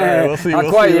 We'll see. Not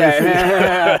quite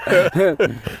yet.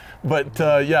 But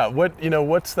yeah,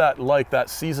 what's that like? That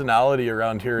seasonality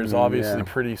around here is obviously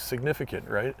pretty significant,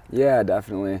 right? Yeah,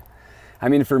 definitely. I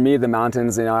mean, for me, the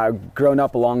mountains, you know, I've grown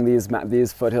up along these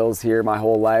foothills here my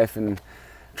whole life, and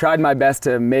tried my best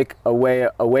to make a way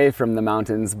away from the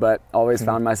mountains, but always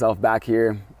found myself back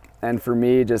here. And for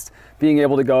me, just being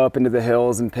able to go up into the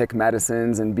hills and pick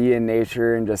medicines and be in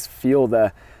nature and just feel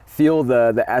the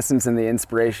essence and the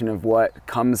inspiration of what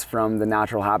comes from the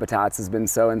natural habitats has been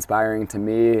so inspiring to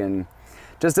me. And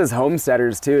just as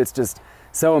homesteaders too, it's just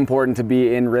so important to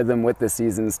be in rhythm with the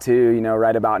seasons too. You know,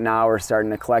 right about now we're starting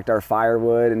to collect our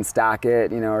firewood and stack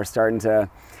it. You know, we're starting to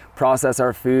process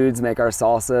our foods, make our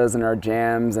salsas and our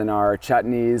jams and our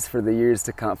chutneys for the years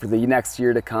to come, for the next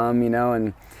year to come, you know,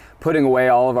 and putting away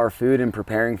all of our food and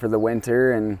preparing for the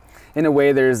winter. And in a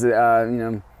way there's, you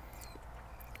know,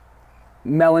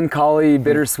 melancholy,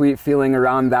 bittersweet feeling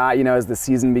around that, you know, as the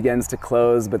season begins to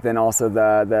close, but then also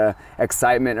the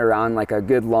excitement around like a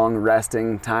good long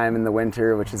resting time in the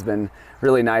winter, which has been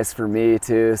really nice for me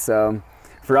too. So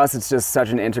for us, it's just such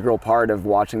an integral part of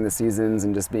watching the seasons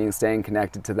and just staying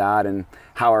connected to that and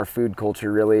how our food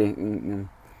culture really, you know,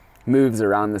 moves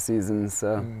around the seasons.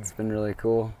 So it's been really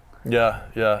cool. Yeah,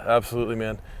 absolutely,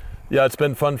 man. Yeah, it's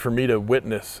been fun for me to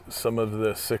witness some of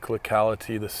the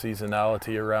cyclicality, the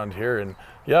seasonality around here. And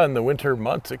yeah, in the winter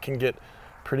months, it can get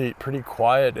pretty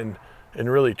quiet and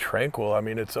really tranquil. I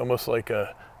mean, it's almost like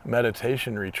a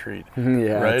meditation retreat, right?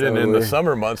 Totally. And in the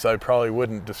summer months, I probably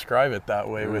wouldn't describe it that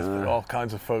way, with all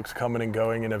kinds of folks coming and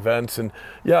going and events. And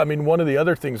yeah, I mean, one of the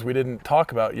other things we didn't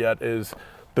talk about yet is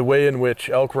the way in which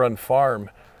Elk Run Farm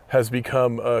has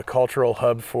become a cultural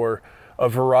hub for a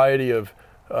variety of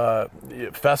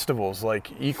festivals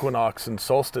like equinox and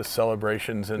solstice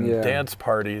celebrations and dance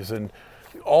parties and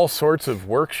all sorts of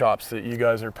workshops that you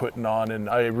guys are putting on. And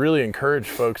I really encourage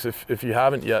folks, if you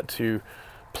haven't yet, to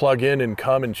plug in and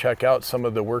come and check out some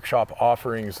of the workshop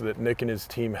offerings that Nick and his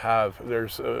team have.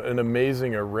 There's an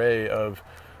amazing array of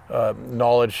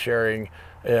knowledge sharing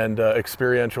and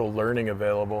experiential learning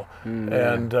available.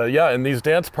 And and these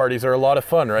dance parties are a lot of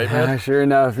fun, right, man? Sure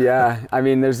enough, yeah. I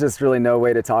mean, there's just really no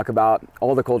way to talk about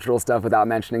all the cultural stuff without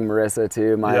mentioning Marissa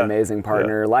too, my amazing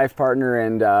partner, life partner,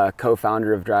 and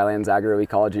co-founder of Drylands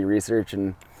Agroecology Research.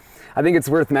 And I think it's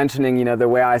worth mentioning, you know, the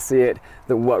way I see it,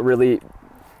 what really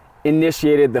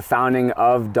initiated the founding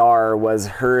of DAR was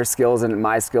her skills and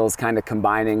my skills kind of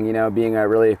combining, you know, being a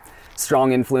really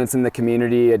strong influence in the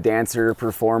community, a dancer,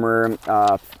 performer,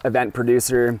 event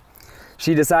producer.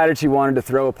 she decided she wanted to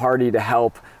throw a party to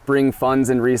help bring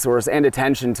funds and resource and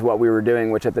attention to what we were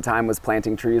doing, which at the time was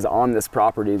planting trees on this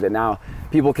property that now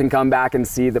people can come back and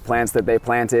see the plants that they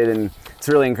planted. And it's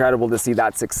really incredible to see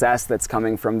that success that's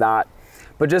coming from that.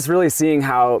 But just really seeing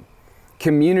how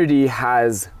community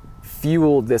has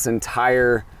fueled this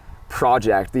entire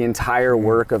project, the entire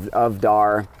work of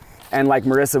DAR. And like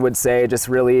Marissa would say, just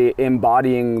really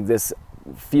embodying this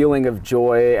feeling of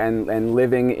joy and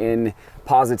living in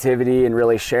positivity and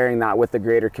really sharing that with the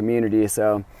greater community.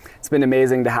 So it's been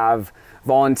amazing to have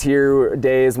volunteer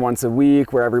days once a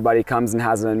week where everybody comes and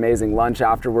has an amazing lunch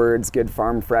afterwards, good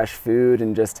farm fresh food,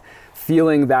 and just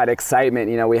feeling that excitement.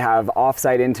 You know, we have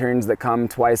off-site interns that come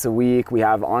twice a week. We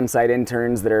have on-site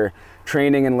interns that are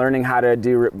training and learning how to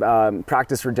do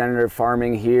practice regenerative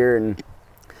farming here, and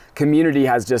community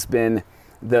has just been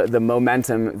the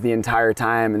momentum the entire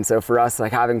time. And so for us,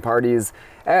 like having parties,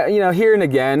 you know, here and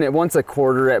again, once a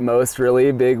quarter at most,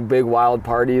 really big wild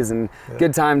parties, and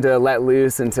good time to let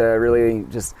loose and to really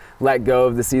just let go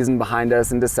of the season behind us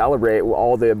and to celebrate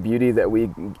all the beauty that we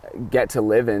get to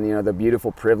live in, you know, the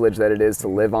beautiful privilege that it is to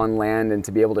live on land and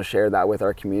to be able to share that with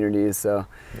our communities. So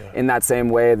in that same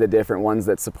way, the different ones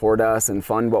that support us and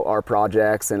fund our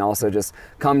projects and also just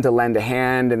come to lend a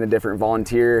hand, and the different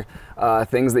volunteer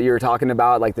things that you were talking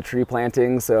about, like the tree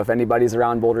planting. So if anybody's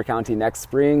around Boulder County next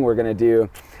spring, we're going to do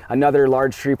another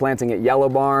large tree planting at Yellow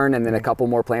Barn, and then a couple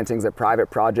more plantings at private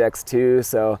projects too.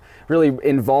 So really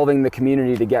involving the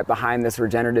community to get behind this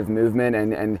regenerative movement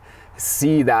and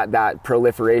see that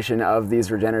proliferation of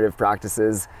these regenerative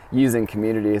practices using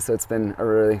community. So it's been a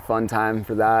really fun time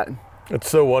for that. It's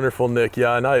so wonderful, Nick.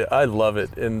 Yeah, and I love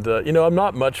it. And you know, I'm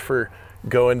not much for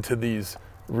going to these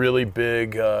really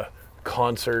big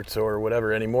concerts or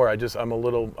whatever anymore. I'm a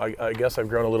little, I guess I've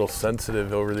grown a little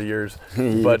sensitive over the years,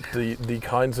 but the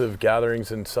kinds of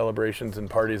gatherings and celebrations and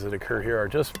parties that occur here are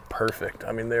just perfect.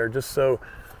 I mean, they are just so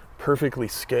perfectly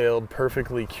scaled,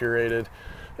 perfectly curated.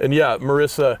 And yeah,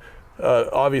 Marissa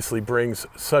obviously brings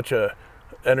such a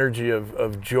energy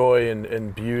of joy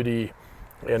and beauty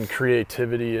and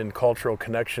creativity and cultural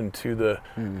connection to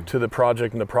the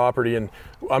project and the property. And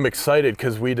I'm excited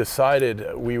because we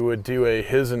decided we would do a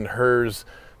his and hers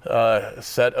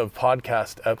set of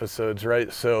podcast episodes,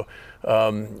 right? So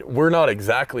we're not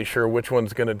exactly sure which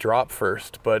one's going to drop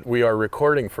first, but we are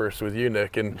recording first with you,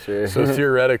 Nick, and so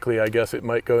theoretically I guess it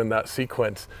might go in that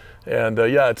sequence. And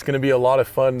yeah, it's going to be a lot of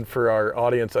fun for our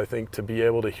audience, I think, to be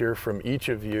able to hear from each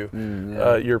of you,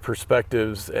 your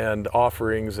perspectives and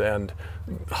offerings and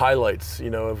highlights,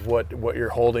 you know, of what you're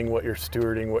holding, what you're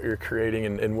stewarding, what you're creating,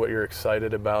 and what you're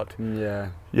excited about.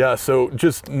 Yeah, so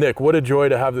just, Nick, what a joy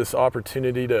to have this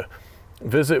opportunity to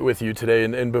visit with you today.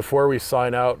 And before we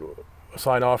sign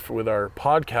off with our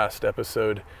podcast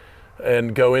episode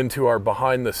and go into our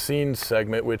behind the scenes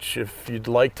segment, which if you'd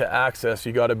like to access,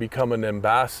 you got to become an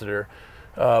ambassador.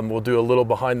 We'll do a little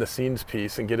behind the scenes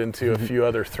piece and get into a few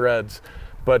other threads.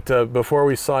 But before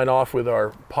we sign off with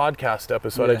our podcast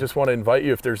episode, I just want to invite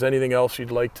you, if there's anything else you'd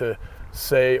like to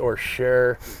say or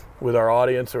share with our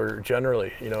audience or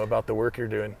generally, you know, about the work you're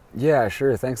doing. Yeah,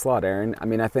 sure. Thanks a lot, Aaron. I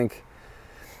mean, I think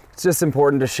it's just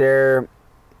important to share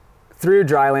through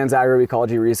Drylands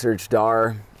Agroecology Research,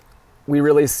 DAR, we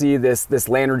really see this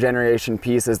land regeneration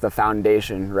piece as the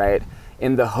foundation, right?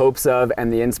 In the hopes of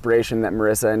and the inspiration that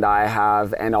Marissa and I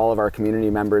have and all of our community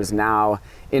members now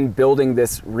in building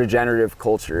this regenerative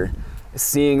culture,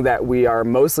 seeing that we are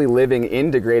mostly living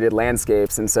in degraded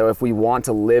landscapes. And so if we want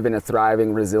to live in a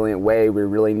thriving, resilient way, we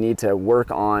really need to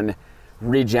work on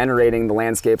regenerating the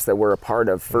landscapes that we're a part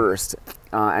of first.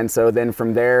 And so then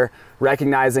from there,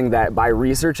 recognizing that by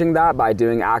researching that, by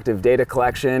doing active data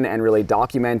collection and really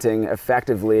documenting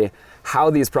effectively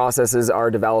how these processes are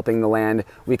developing the land,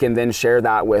 we can then share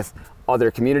that with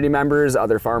other community members,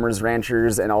 other farmers,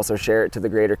 ranchers, and also share it to the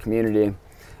greater community.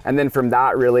 And then from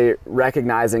that, really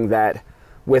recognizing that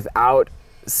we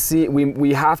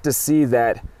have to see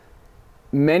that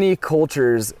many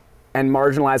cultures and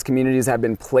marginalized communities have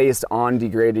been placed on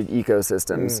degraded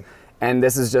ecosystems. And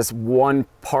this is just one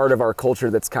part of our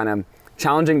culture that's kind of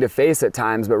challenging to face at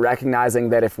times, but recognizing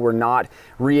that if we're not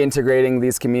reintegrating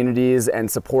these communities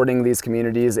and supporting these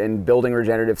communities and building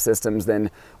regenerative systems, then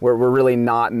we're really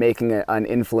not making an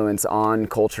influence on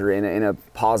culture in a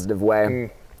positive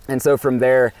way. And so from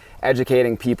there,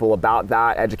 educating people about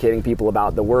that, educating people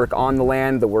about the work on the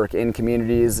land, the work in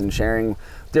communities, and sharing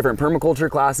different permaculture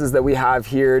classes that we have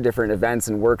here, different events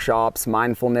and workshops,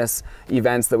 mindfulness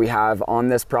events that we have on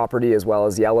this property, as well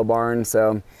as Yellow Barn.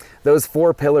 So those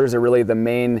 4 pillars are really the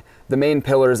main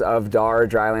pillars of DAR,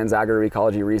 Drylands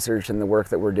Agroecology research, and the work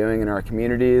that we're doing in our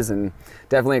communities. And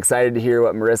definitely excited to hear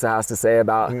what Marissa has to say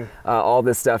about all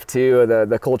this stuff too.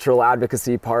 The cultural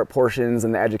advocacy portions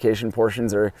and the education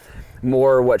portions are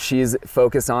more what she's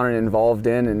focused on and involved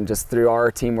in, and just through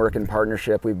our teamwork and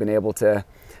partnership, we've been able to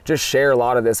just share a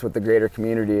lot of this with the greater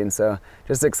community. And so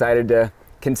just excited to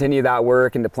continue that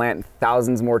work and to plant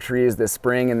thousands more trees this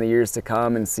spring and the years to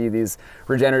come, and see these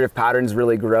regenerative patterns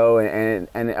really grow and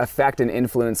affect and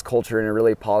influence culture in a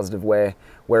really positive way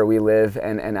where we live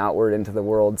and outward into the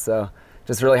world. So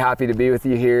just really happy to be with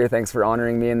you here. Thanks for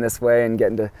honoring me in this way and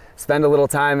getting to spend a little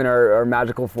time in our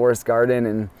magical forest garden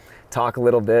and talk a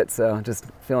little bit. So just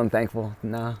feeling thankful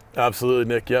now. Absolutely,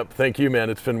 Nick. Yep. Thank you, man.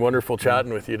 It's been wonderful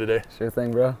chatting with you today. Sure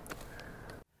thing, bro.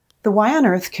 The Y on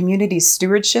Earth Community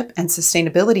Stewardship and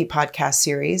Sustainability podcast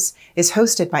series is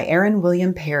hosted by Aaron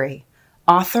William Perry,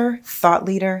 author, thought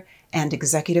leader, and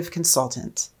executive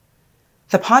consultant.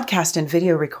 The podcast and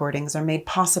video recordings are made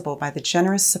possible by the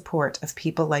generous support of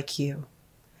people like you.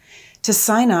 To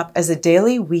sign up as a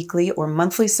daily, weekly, or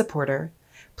monthly supporter,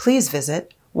 please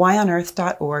visit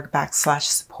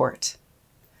yonearth.org/support.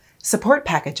 Support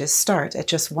packages start at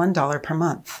just $1 per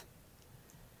month.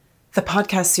 The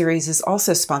podcast series is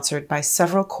also sponsored by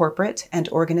several corporate and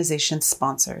organization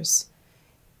sponsors.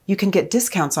 You can get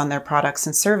discounts on their products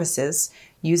and services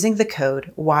using the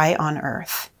code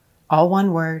YONEARTH, all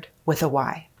one word with a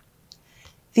Y.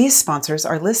 These sponsors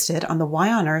are listed on the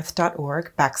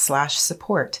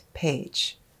yonearth.org/support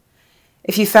page.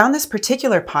 If you found this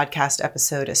particular podcast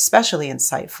episode especially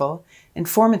insightful,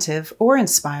 informative, or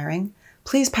inspiring,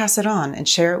 please pass it on and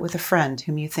share it with a friend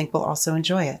whom you think will also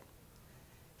enjoy it.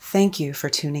 Thank you for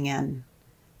tuning in.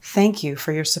 Thank you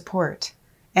for your support.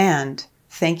 And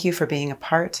thank you for being a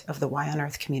part of the Y on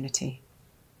Earth community.